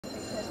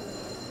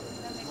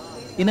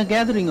In a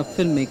gathering of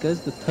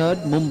filmmakers, the third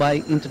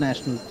Mumbai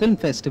International Film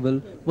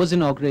Festival was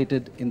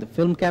inaugurated in the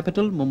film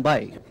capital,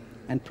 Mumbai,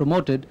 and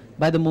promoted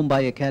by the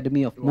Mumbai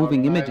Academy of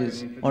Moving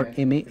Images, or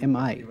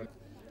MAMI.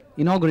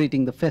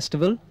 Inaugurating the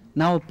festival,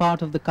 now a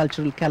part of the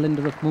cultural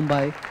calendar of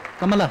Mumbai,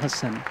 Kamal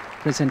Haasan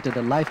presented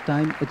a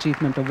Lifetime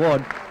Achievement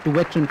Award to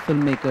veteran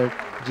filmmaker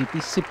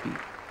GP Sippy.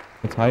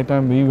 It's high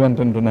time we went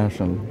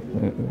international,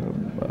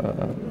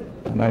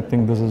 and I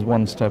think this is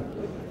one step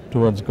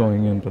towards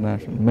going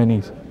international,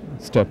 many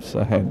steps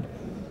ahead.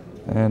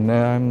 And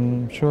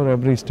I'm sure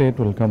every state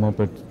will come up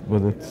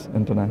with its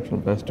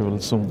international festival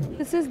soon.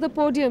 This is the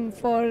podium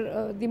for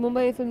the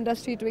Mumbai film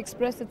industry to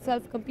express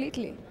itself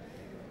completely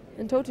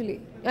and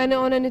totally, and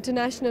on an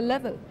international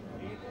level.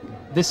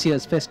 This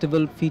year's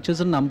festival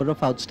features a number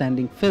of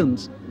outstanding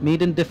films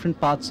made in different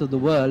parts of the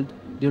world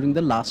during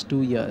the last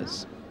 2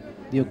 years.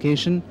 The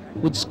occasion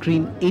would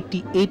screen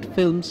 88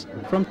 films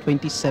from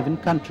 27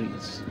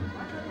 countries.